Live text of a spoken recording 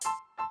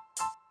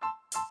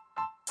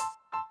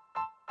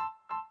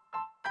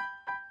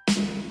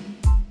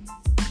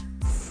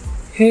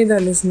Hey there,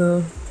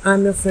 listener.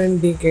 I'm your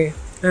friend DK,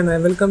 and I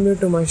welcome you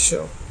to my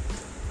show.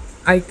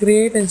 I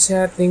create and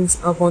share things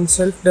upon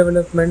self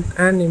development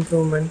and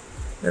improvement,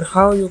 and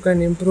how you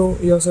can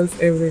improve yourself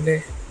every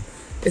day.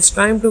 It's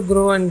time to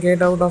grow and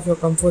get out of your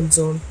comfort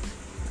zone.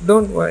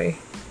 Don't worry,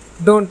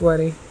 don't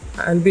worry.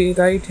 I'll be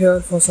right here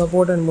for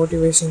support and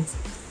motivation.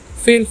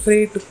 Feel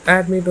free to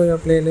add me to your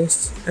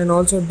playlist, and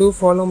also do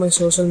follow my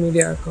social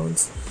media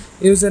accounts.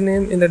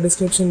 Username in the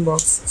description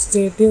box.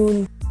 Stay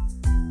tuned.